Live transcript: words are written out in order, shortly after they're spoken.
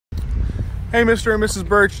Hey, Mr. and Mrs.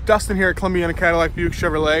 Birch, Dustin here at Columbiana Cadillac Buick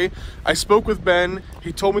Chevrolet. I spoke with Ben.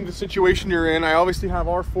 He told me the situation you're in. I obviously have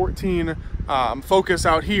our 14 Focus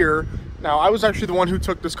out here. Now, I was actually the one who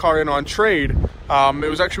took this car in on trade. It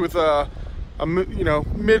was actually with a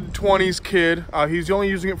mid-20s kid. He's only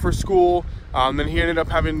using it for school. Then he ended up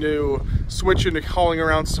having to switch into hauling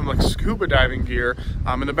around some like scuba diving gear.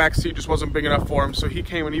 And the back seat just wasn't big enough for him, so he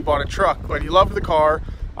came and he bought a truck. But he loved the car.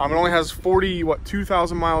 It only has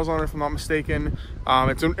 2,000 miles on it, if I'm not mistaken.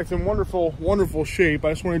 It's in wonderful shape.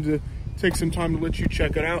 I just wanted to take some time to let you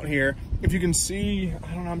check it out here. If you can see,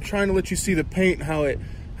 I don't know, I'm trying to let you see the paint, how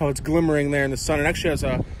it's glimmering there in the sun. It actually has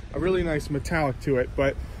a really nice metallic to it,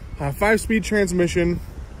 but 5-speed transmission.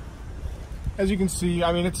 As you can see,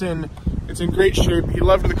 I mean, it's in great shape. He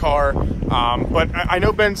loved the car, but I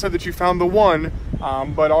know Ben said that you found the one,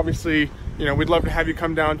 but obviously, we'd love to have you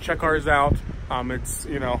come down, check ours out. It's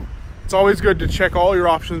always good to check all your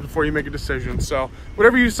options before you make a decision. So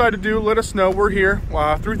whatever you decide to do, let us know. We're here,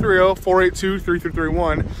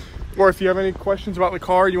 330-482-3331. Or if you have any questions about the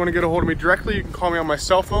car, you want to get a hold of me directly, you can call me on my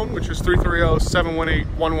cell phone, which is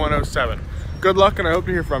 330-718-1107. Good luck, and I hope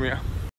to hear from you.